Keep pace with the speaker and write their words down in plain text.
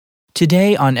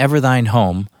Today on Ever Thine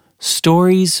Home,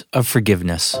 stories of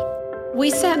forgiveness.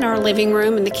 We sat in our living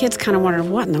room, and the kids kind of wondered,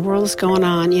 what in the world is going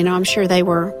on? I'm sure they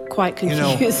were quite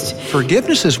confused.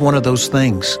 Forgiveness is one of those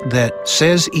things that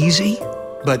says easy,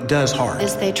 but does hard.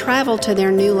 As they traveled to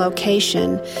their new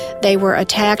location, they were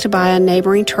attacked by a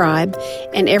neighboring tribe,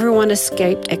 and everyone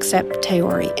escaped except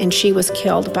Taori, and she was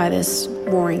killed by this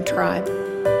warring tribe.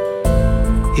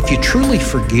 If you truly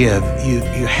forgive,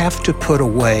 you have to put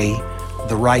away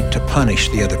the right to punish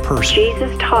the other person.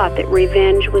 Jesus taught that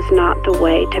revenge was not the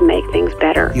way to make things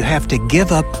better. You have to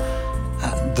give up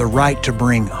the right to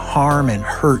bring harm and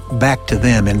hurt back to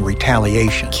them in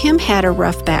retaliation. Kim had a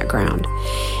rough background,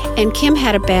 and Kim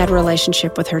had a bad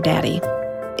relationship with her daddy.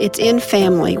 It's in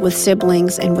family, with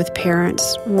siblings and with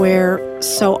parents, where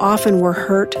so often we're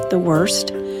hurt the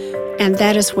worst, and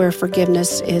that is where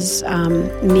forgiveness is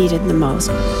needed the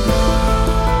most.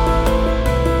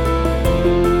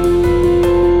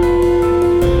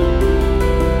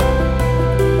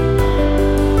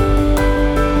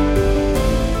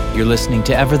 You're listening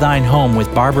to Ever Thine Home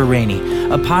with Barbara Rainey,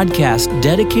 a podcast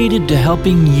dedicated to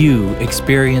helping you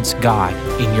experience God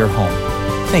in your home.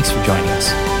 Thanks for joining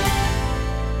us.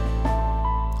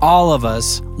 All of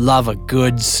us love a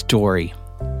good story.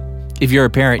 If you're a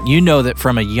parent, you know that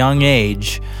from a young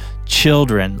age,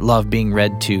 children love being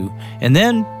read to, and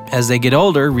then, as they get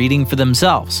older, reading for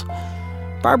themselves.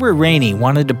 Barbara Rainey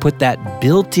wanted to put that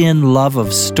built-in love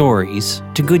of stories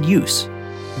to good use.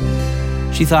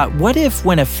 She thought, what if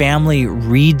when a family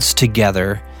reads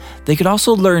together, they could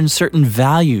also learn certain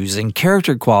values and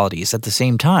character qualities at the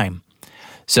same time?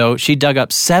 So she dug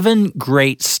up 7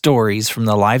 great stories from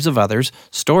the lives of others,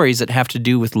 stories that have to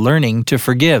do with learning to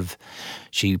forgive.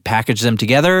 She packaged them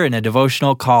together in a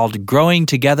devotional called Growing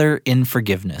Together in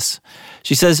Forgiveness.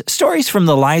 She says stories from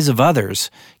the lives of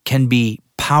others can be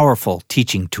powerful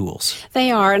teaching tools.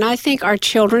 They are, and I think our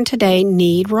children today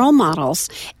need role models.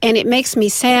 And it makes me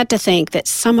sad to think that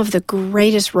some of the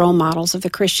greatest role models of the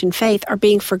Christian faith are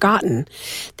being forgotten.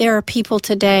 There are people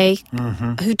today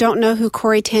who don't know who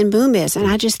Corrie ten Boom is, and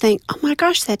I just think, oh my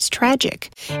gosh, that's tragic.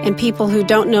 And people who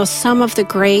don't know some of the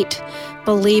great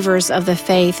believers of the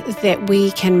faith that we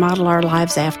can model our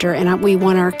lives after, and we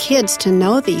want our kids to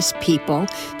know these people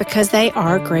because they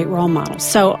are great role models.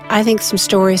 So I think some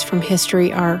stories from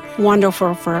history are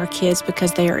wonderful for our kids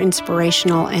because they are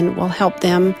inspirational and will help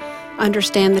them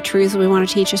understand the truths we want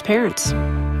to teach as parents.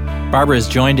 Barbara is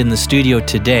joined in the studio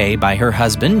today by her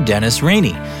husband, Dennis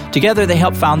Rainey. Together, they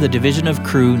helped found the division of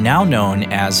Cru now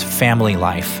known as Family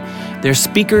Life. They're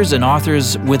speakers and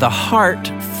authors with a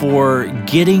heart for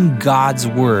getting God's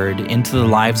Word into the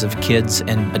lives of kids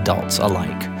and adults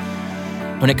alike.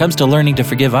 When it comes to learning to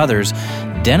forgive others,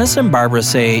 Dennis and Barbara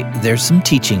say there's some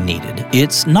teaching needed.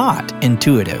 It's not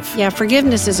intuitive. Yeah,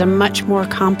 forgiveness is a much more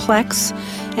complex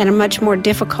and a much more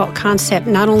difficult concept,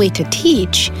 not only to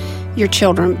teach your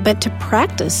children, but to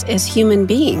practice as human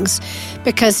beings.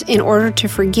 Because in order to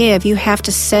forgive, you have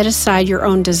to set aside your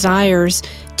own desires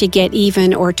to get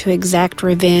even or to exact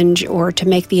revenge or to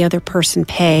make the other person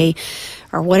pay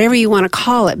or whatever you want to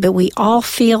call it. But we all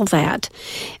feel that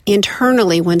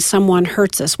internally when someone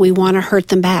hurts us. We want to hurt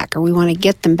them back or we want to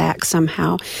get them back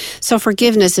somehow. So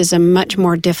forgiveness is a much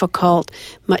more difficult,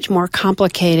 much more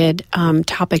complicated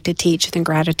topic to teach than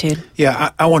gratitude.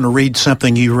 Yeah, I want to read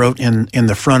something you wrote in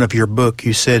the front of your book.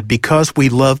 You said, because we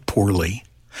love poorly,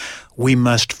 we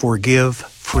must forgive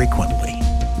frequently.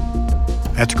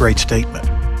 That's a great statement.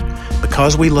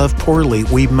 Because we love poorly,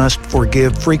 we must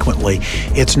forgive frequently.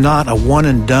 It's not a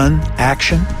one-and-done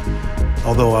action,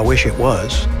 although I wish it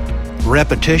was.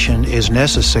 Repetition is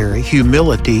necessary.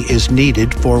 Humility is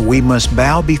needed, for we must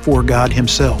bow before God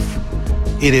Himself.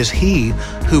 It is He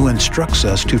who instructs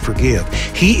us to forgive.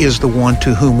 He is the one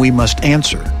to whom we must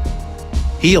answer.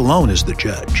 He alone is the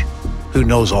judge who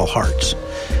knows all hearts.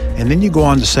 And then you go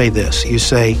on to say this. You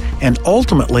say, and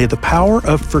ultimately the power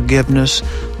of forgiveness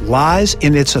lies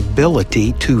in its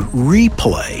ability to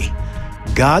replay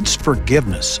God's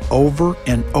forgiveness over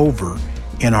and over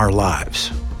in our lives.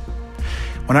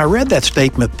 When I read that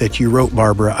statement that you wrote,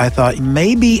 Barbara, I thought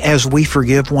maybe as we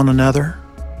forgive one another,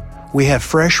 we have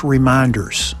fresh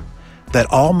reminders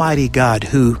that Almighty God,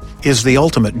 who is the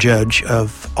ultimate judge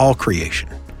of all creation,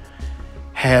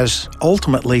 has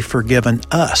ultimately forgiven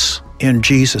us in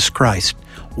Jesus Christ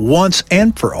once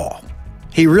and for all.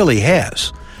 He really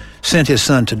has sent His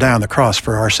Son to die on the cross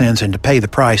for our sins and to pay the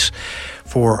price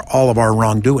for all of our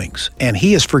wrongdoings. And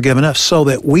He has forgiven us so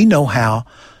that we know how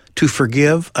to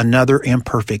forgive another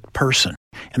imperfect person.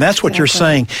 And that's what you're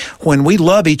saying. When we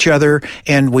love each other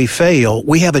and we fail,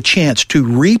 we have a chance to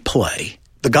replay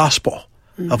the gospel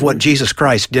of what Jesus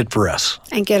Christ did for us.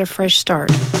 And get a fresh start.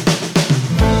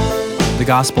 The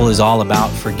gospel is all about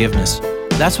forgiveness.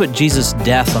 That's what Jesus'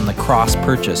 death on the cross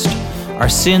purchased. Our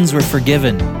sins were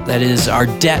forgiven. That is, our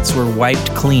debts were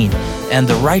wiped clean, and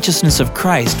the righteousness of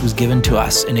Christ was given to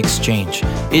us in exchange.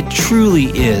 It truly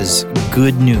is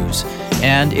good news,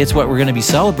 and it's what we're going to be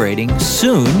celebrating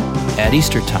soon at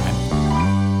Easter time.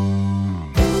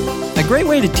 A great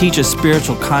way to teach a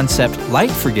spiritual concept like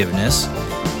forgiveness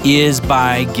is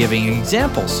by giving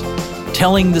examples,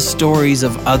 telling the stories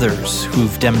of others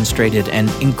who've demonstrated an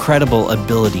incredible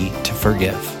ability to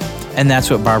forgive. And that's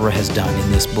what Barbara has done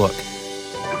in this book.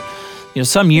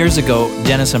 Some years ago,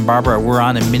 Dennis and Barbara were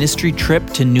on a ministry trip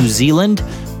to New Zealand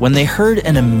when they heard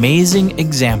an amazing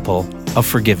example of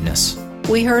forgiveness.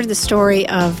 We heard the story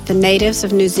of the natives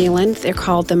of New Zealand. They're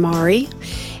called the Maori,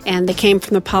 and they came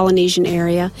from the Polynesian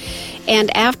area.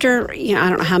 And after, I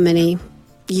don't know how many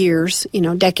years,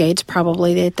 decades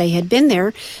probably, that they had been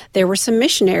there, there were some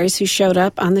missionaries who showed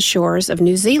up on the shores of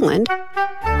New Zealand,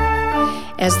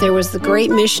 as there was the great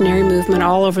missionary movement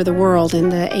all over the world in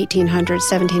the 1800s,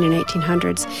 17 and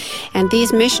 1800s. And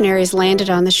these missionaries landed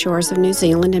on the shores of New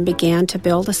Zealand and began to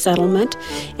build a settlement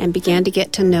and began to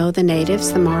get to know the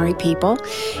natives, the Maori people,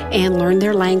 and learn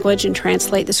their language and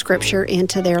translate the scripture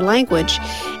into their language.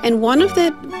 And one of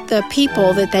the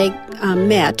people that they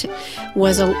met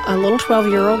was a little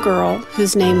 12-year-old girl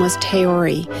whose name was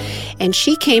Teori. And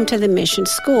she came to the mission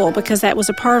school because that was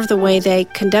a part of the way they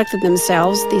conducted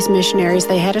themselves, these missionaries.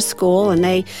 They had a school and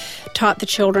they taught the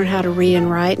children how to read and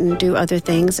write and do other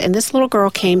things. And this little girl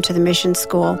came to the mission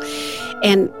school,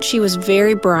 and she was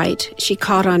very bright. She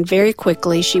caught on very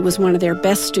quickly. She was one of their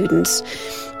best students.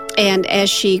 And as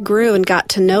she grew and got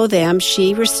to know them,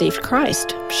 she received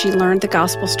Christ. She learned the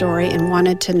gospel story and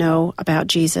wanted to know about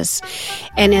Jesus.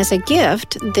 And as a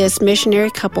gift, this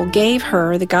missionary couple gave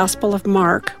her the Gospel of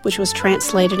Mark, which was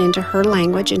translated into her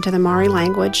language, into the Maori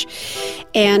language.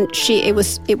 And it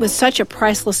was such a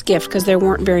priceless gift because there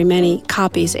weren't very many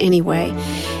copies anyway.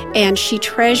 And she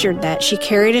treasured that. She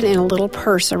carried it in a little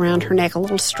purse around her neck, a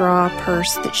little straw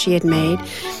purse that she had made,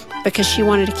 because she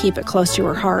wanted to keep it close to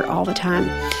her heart all the time.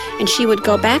 And she would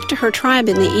go back to her tribe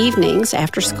in the evenings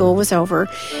after school was over,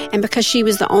 and because she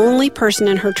was the only person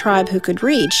in her tribe who could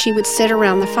read, she would sit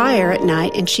around the fire at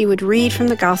night and she would read from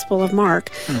the Gospel of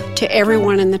Mark to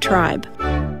everyone in the tribe.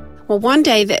 Well, one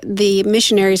day the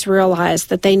missionaries realized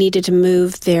that they needed to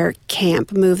move their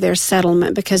camp, move their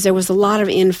settlement, because there was a lot of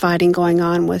infighting going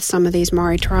on with some of these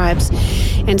Maori tribes.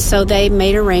 And so they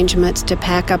made arrangements to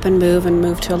pack up and move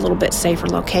to a little bit safer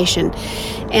location.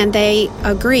 And they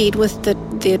agreed with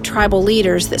the tribal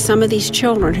leaders that some of these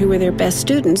children who were their best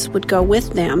students would go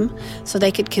with them so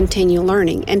they could continue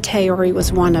learning. And Teori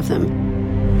was one of them.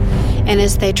 And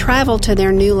as they traveled to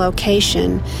their new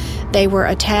location, they were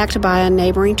attacked by a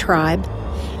neighboring tribe,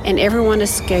 and everyone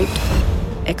escaped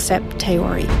except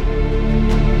Teori.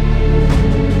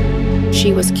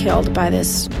 She was killed by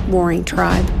this warring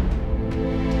tribe.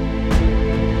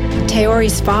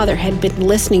 Teori's father had been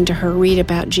listening to her read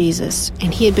about Jesus,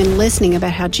 and he had been listening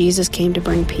about how Jesus came to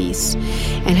bring peace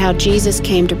and how Jesus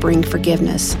came to bring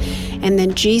forgiveness. And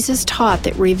then Jesus taught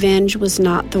that revenge was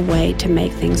not the way to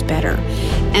make things better.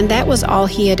 And that was all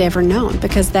he had ever known,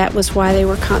 because that was why they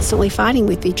were constantly fighting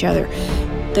with each other.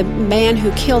 The man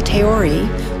who killed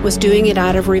Teori was doing it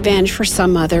out of revenge for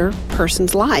some other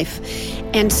person's life.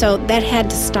 And so that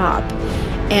had to stop.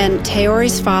 And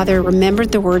Teori's father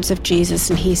remembered the words of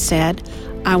Jesus, and he said,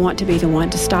 I want to be the one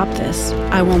to stop this.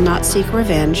 I will not seek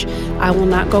revenge. I will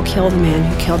not go kill the man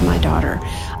who killed my daughter.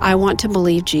 I want to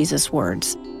believe Jesus'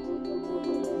 words.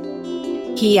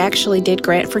 He actually did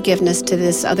grant forgiveness to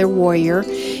this other warrior,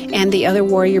 and the other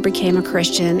warrior became a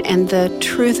Christian, and the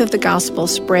truth of the gospel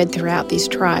spread throughout these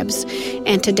tribes.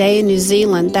 And today in New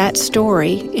Zealand, that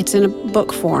story, it's in a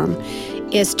book form,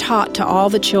 is taught to all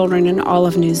the children in all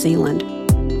of New Zealand.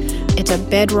 It's a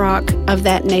bedrock of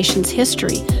that nation's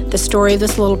history, the story of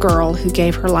this little girl who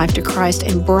gave her life to Christ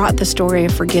and brought the story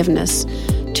of forgiveness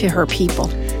to her people.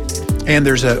 And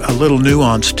there's a little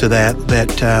nuance to that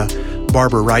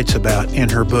Barbara writes about in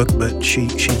her book, but she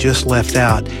just left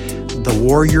out. The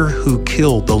warrior who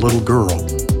killed the little girl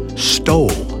stole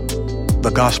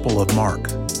the Gospel of Mark.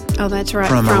 Oh, that's right.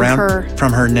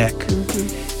 From her neck,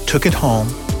 took it home,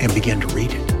 and began to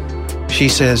read it. She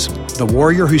says, the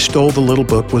warrior who stole the little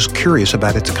book was curious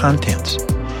about its contents.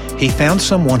 He found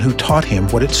someone who taught him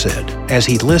what it said. As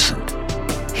he listened,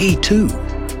 he too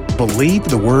believed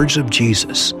the words of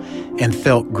Jesus and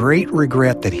felt great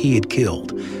regret that he had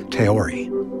killed Teori.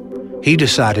 He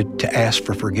decided to ask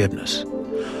for forgiveness.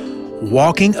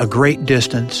 walking a great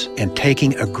distance and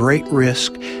taking a great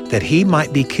risk that he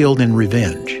might be killed in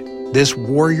revenge. This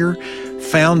warrior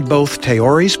found both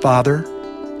Teori's father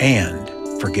and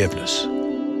forgiveness.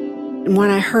 And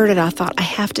when I heard it, I thought, I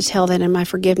have to tell that in my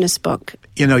forgiveness book.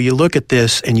 You know, you look at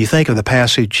this and you think of the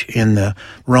passage in the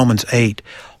Romans 8,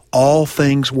 all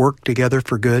things work together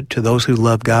for good to those who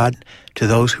love God, to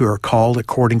those who are called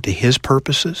according to his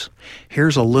purposes.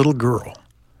 Here's a little girl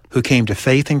who came to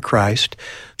faith in Christ,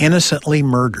 innocently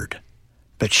murdered,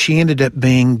 but she ended up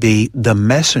being the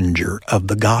messenger of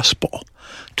the gospel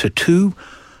to two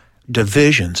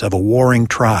divisions of a warring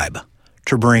tribe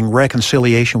to bring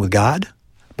reconciliation with God,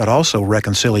 but also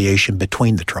reconciliation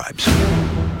between the tribes.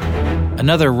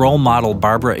 Another role model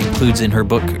Barbara includes in her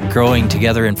book, Growing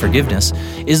Together in Forgiveness,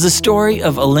 is the story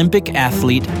of Olympic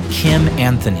athlete Kim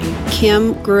Anthony.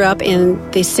 Kim grew up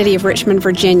in the city of Richmond,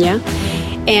 Virginia,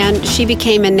 and she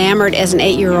became enamored as an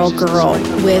 8-year-old girl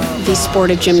with the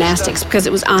sport of gymnastics because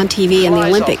it was on TV in the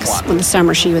Olympics when the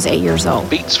summer she was 8 years old.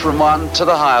 Beats from one to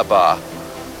the higher bar.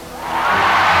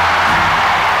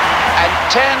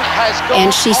 And 10 has gone.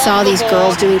 And she saw these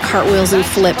girls doing cartwheels and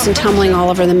flips and tumbling all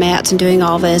over the mats and doing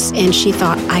all this, and she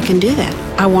thought, I can do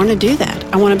that. I want to do that.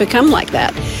 I want to become like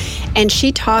that. And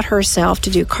she taught herself to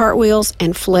do cartwheels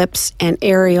and flips and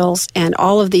aerials and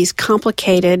all of these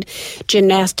complicated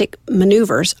gymnastic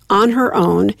maneuvers on her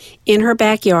own, in her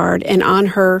backyard, and on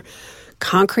her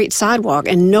concrete sidewalk.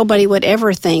 And nobody would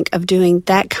ever think of doing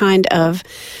that kind of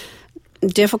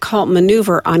difficult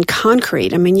maneuver on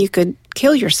concrete. I mean, you could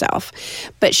kill yourself.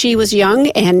 But she was young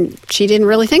and she didn't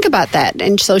really think about that.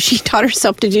 And so she taught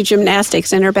herself to do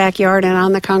gymnastics in her backyard and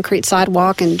on the concrete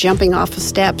sidewalk and jumping off of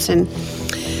steps. And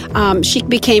she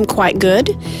became quite good.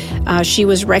 She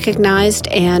was recognized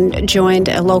and joined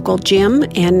a local gym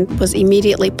and was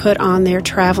immediately put on their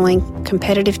traveling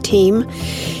competitive team.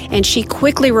 And she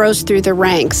quickly rose through the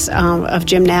ranks of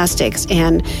gymnastics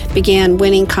and began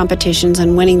winning competitions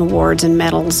and winning awards and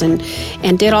medals and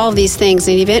did all of these things.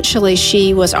 And eventually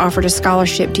she was offered a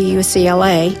scholarship to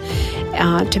UCLA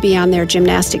to be on their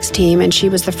gymnastics team. And she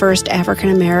was the first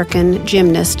African-American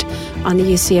gymnast on the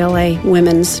UCLA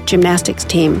women's gymnastics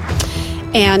team.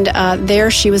 And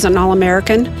there she was an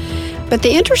All-American. But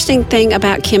the interesting thing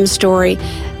about Kim's story,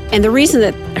 and the reason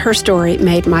that her story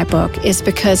made my book, is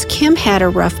because Kim had a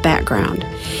rough background.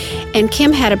 And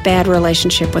Kim had a bad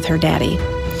relationship with her daddy.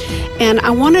 And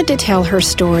I wanted to tell her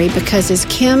story because as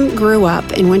Kim grew up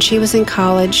and when she was in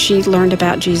college, she learned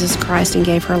about Jesus Christ and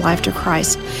gave her life to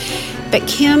Christ. But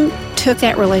Kim took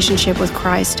that relationship with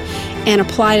Christ and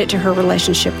applied it to her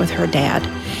relationship with her dad.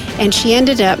 And she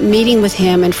ended up meeting with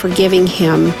him and forgiving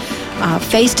him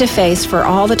face to face for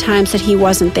all the times that he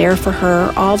wasn't there for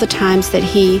her, all the times that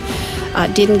he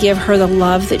didn't give her the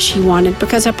love that she wanted.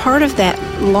 Because a part of that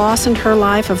loss in her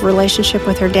life of relationship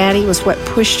with her daddy was what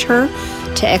pushed her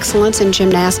to excellence in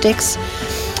gymnastics.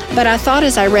 But I thought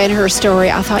as I read her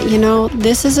story, I thought,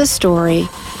 this is a story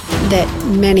that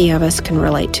many of us can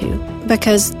relate to,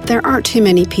 because there aren't too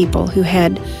many people who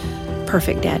had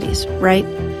perfect daddies, right?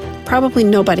 Probably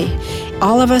nobody.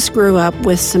 All of us grew up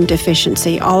with some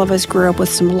deficiency. All of us grew up with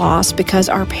some loss because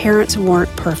our parents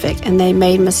weren't perfect and they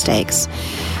made mistakes.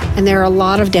 And there are a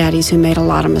lot of daddies who made a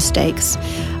lot of mistakes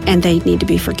and they need to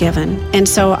be forgiven. And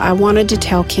so I wanted to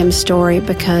tell Kim's story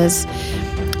because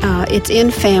it's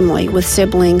in family with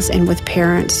siblings and with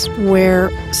parents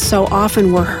where so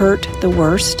often we're hurt the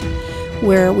worst,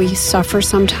 where we suffer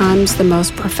sometimes the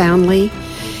most profoundly.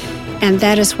 And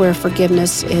that is where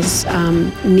forgiveness is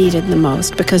needed the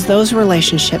most, because those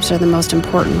relationships are the most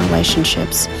important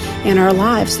relationships in our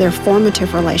lives. They're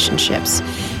formative relationships,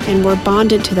 and we're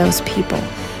bonded to those people,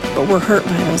 but we're hurt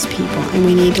by those people, and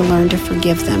we need to learn to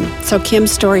forgive them. So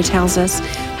Kim's story tells us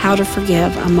how to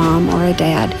forgive a mom or a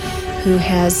dad who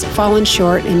has fallen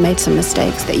short and made some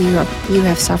mistakes that you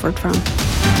have suffered from.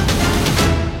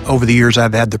 Over the years,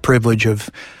 I've had the privilege of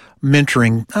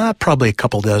mentoring probably a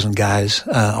couple dozen guys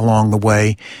along the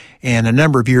way. And a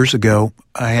number of years ago,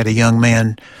 I had a young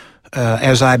man,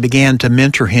 as I began to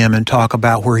mentor him and talk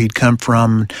about where he'd come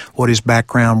from, what his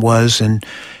background was,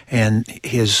 and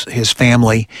his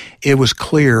family, it was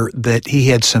clear that he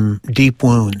had some deep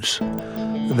wounds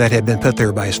that had been put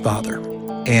there by his father,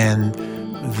 and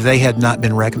they had not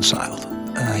been reconciled.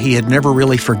 He had never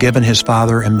really forgiven his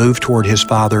father and moved toward his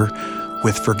father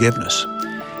with forgiveness.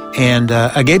 And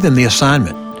I gave them the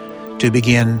assignment to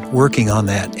begin working on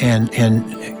that. And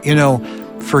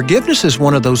forgiveness is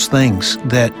one of those things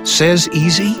that says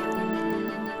easy,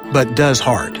 but does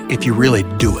hard if you really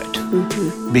do it.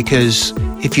 Mm-hmm. Because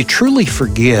if you truly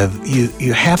forgive,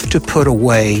 you have to put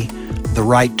away the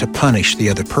right to punish the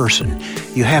other person.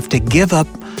 You have to give up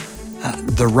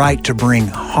the right to bring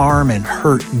harm and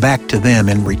hurt back to them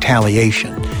in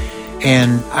retaliation.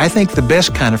 And I think the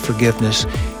best kind of forgiveness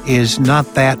is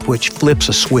not that which flips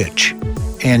a switch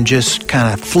and just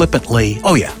kind of flippantly,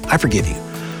 oh yeah, I forgive you.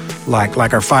 Like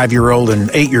our 5-year-old and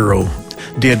 8-year-old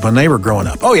did when they were growing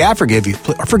up. Oh yeah, I forgive you,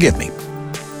 forgive me.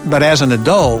 But as an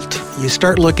adult, you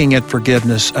start looking at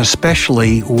forgiveness,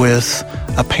 especially with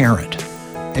a parent,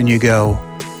 and you go,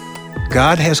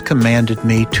 God has commanded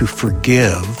me to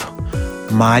forgive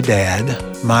my dad,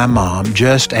 my mom,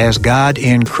 just as God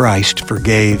in Christ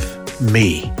forgave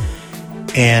me.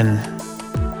 And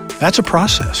that's a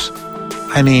process.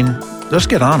 I mean, let's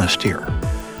get honest here.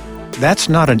 That's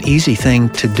not an easy thing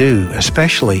to do,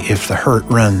 especially if the hurt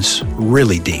runs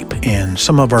really deep. And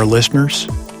some of our listeners,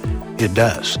 it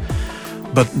does.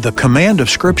 But the command of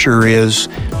Scripture is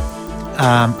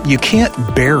you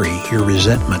can't bury your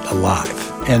resentment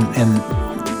alive. And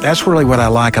that's really what I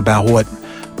like about what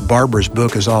Barbara's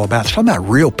book is all about. It's talking about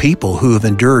real people who have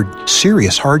endured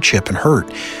serious hardship and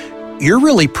hurt. You're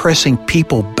really pressing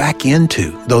people back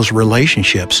into those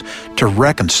relationships to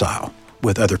reconcile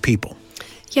with other people.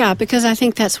 Yeah, because I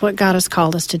think that's what God has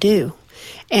called us to do.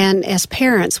 And as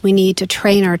parents, we need to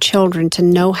train our children to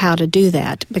know how to do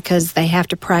that, because they have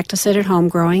to practice it at home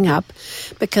growing up,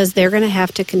 because they're going to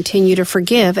have to continue to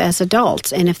forgive as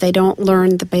adults. And if they don't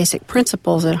learn the basic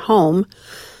principles at home,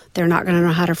 they're not going to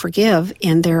know how to forgive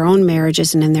in their own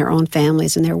marriages and in their own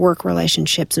families and their work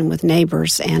relationships and with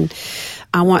neighbors. And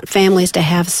I want families to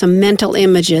have some mental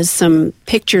images, some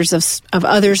pictures of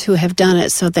others who have done it,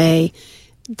 so they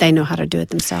know how to do it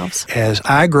themselves. As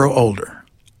I grow older,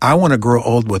 I want to grow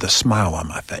old with a smile on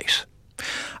my face.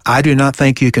 I do not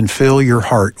think you can fill your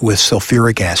heart with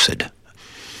sulfuric acid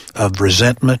of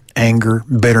resentment, anger,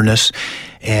 bitterness,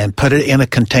 and put it in a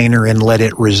container and let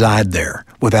it reside there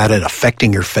without it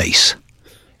affecting your face.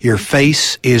 Your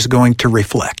face is going to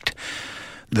reflect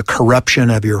the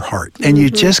corruption of your heart. And you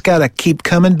just got to keep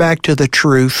coming back to the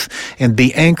truth and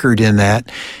be anchored in that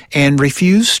and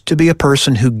refuse to be a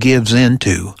person who gives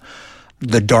into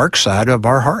the dark side of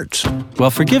our hearts. Well,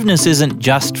 forgiveness isn't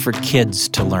just for kids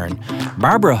to learn.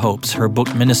 Barbara hopes her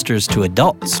book ministers to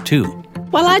adults, too.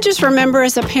 Well, I just remember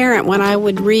as a parent when I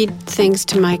would read things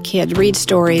to my kids, read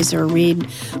stories or read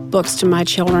books to my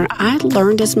children, I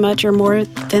learned as much or more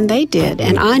than they did.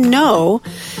 And I know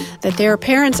that there are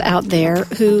parents out there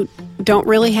who don't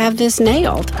really have this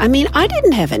nailed. I mean, I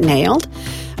didn't have it nailed.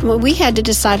 We had to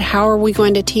decide, how are we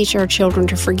going to teach our children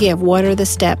to forgive? What are the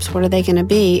steps? What are they going to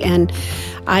be? And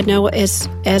I know as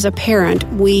a parent,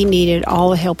 we needed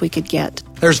all the help we could get.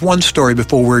 There's one story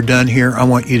before we're done here I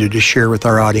want you to just share with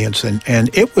our audience. And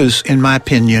it was, in my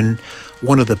opinion,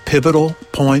 one of the pivotal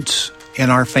points in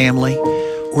our family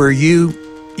where you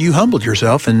humbled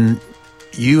yourself and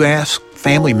you asked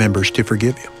family members to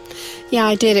forgive you. Yeah,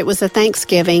 I did. It was a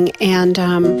Thanksgiving, and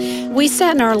we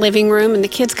sat in our living room, and the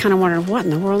kids kind of wondered, what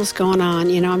in the world is going on?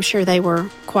 You know, I'm sure they were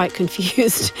quite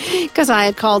confused because I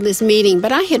had called this meeting,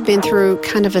 but I had been through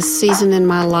kind of a season in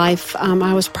my life.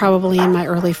 I was probably in my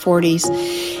early 40s,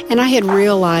 and I had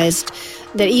realized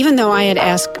that even though I had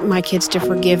asked my kids to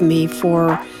forgive me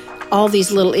for all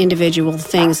these little individual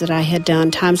things that I had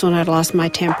done, times when I'd lost my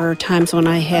temper, times when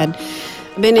I had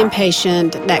been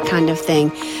impatient, that kind of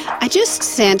thing, I just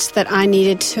sensed that I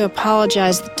needed to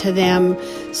apologize to them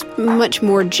much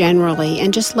more generally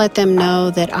and just let them know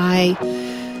that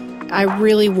I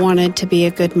really wanted to be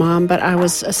a good mom, but I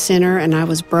was a sinner and I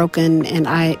was broken and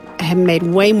I had made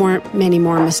many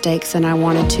more mistakes than I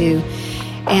wanted to,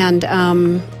 and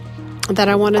that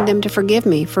I wanted them to forgive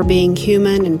me for being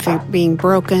human and for being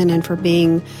broken and for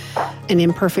being an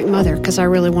imperfect mother, because I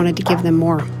really wanted to give them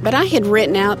more. But I had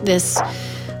written out this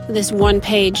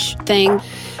one-page thing.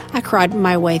 I cried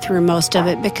my way through most of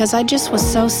it because I just was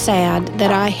so sad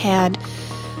that I had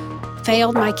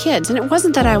failed my kids. And it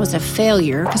wasn't that I was a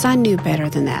failure, because I knew better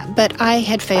than that, but I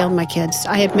had failed my kids.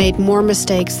 I had made more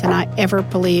mistakes than I ever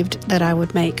believed that I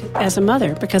would make as a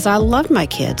mother, because I loved my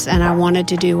kids and I wanted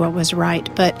to do what was right.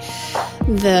 But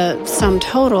the sum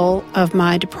total of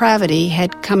my depravity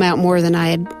had come out more than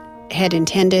I had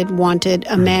intended, wanted,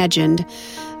 imagined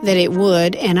that it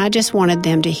would, and I just wanted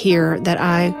them to hear that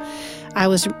I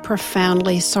was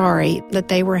profoundly sorry that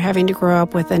they were having to grow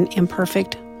up with an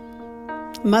imperfect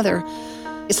mother.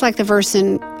 It's like the verse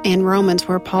in Romans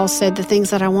where Paul said, the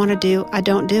things that I want to do, I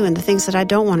don't do, and the things that I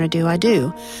don't want to do, I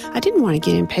do. I didn't want to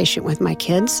get impatient with my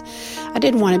kids. I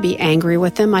didn't want to be angry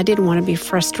with them. I didn't want to be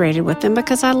frustrated with them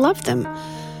because I loved them.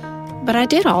 But I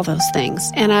did all those things,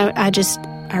 and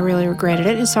I really regretted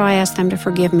it, and so I asked them to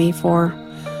forgive me for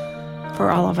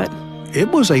all of it. It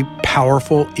was a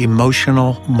powerful,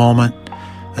 emotional moment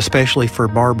especially for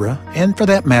Barbara, and for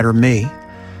that matter, me.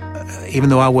 Even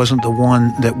though I wasn't the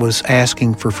one that was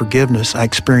asking for forgiveness, I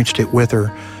experienced it with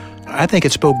her. I think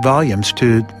it spoke volumes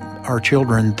to our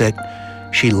children that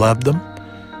she loved them.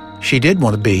 She did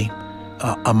want to be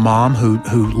a mom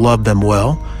who loved them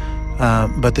well,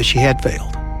 but that she had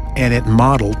failed. And it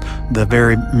modeled the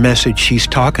very message she's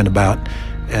talking about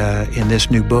in this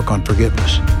new book on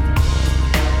forgiveness.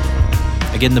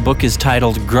 Again, the book is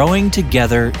titled Growing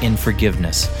Together in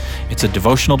Forgiveness. It's a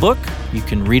devotional book you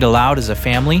can read aloud as a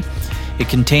family. It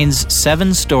contains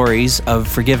 7 stories of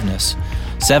forgiveness,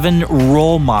 7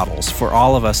 role models for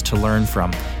all of us to learn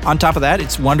from. On top of that,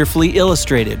 it's wonderfully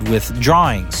illustrated with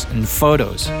drawings and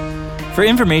photos. For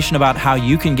information about how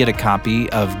you can get a copy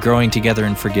of Growing Together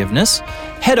in Forgiveness,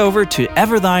 head over to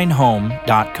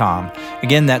everthynehome.com.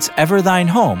 Again, that's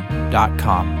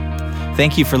everthynehome.com.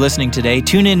 Thank you for listening today.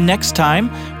 Tune in next time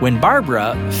when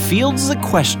Barbara fields the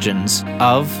questions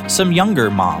of some younger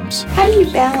moms. How do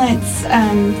you balance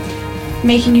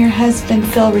making your husband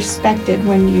feel respected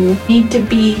when you need to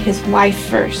be his wife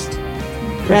first?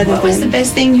 What was the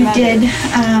best thing you did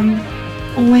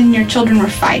when your children were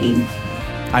fighting?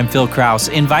 I'm Phil Krause,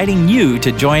 inviting you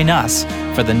to join us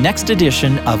for the next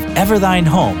edition of Ever Thine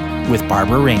Home with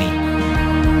Barbara Rainey.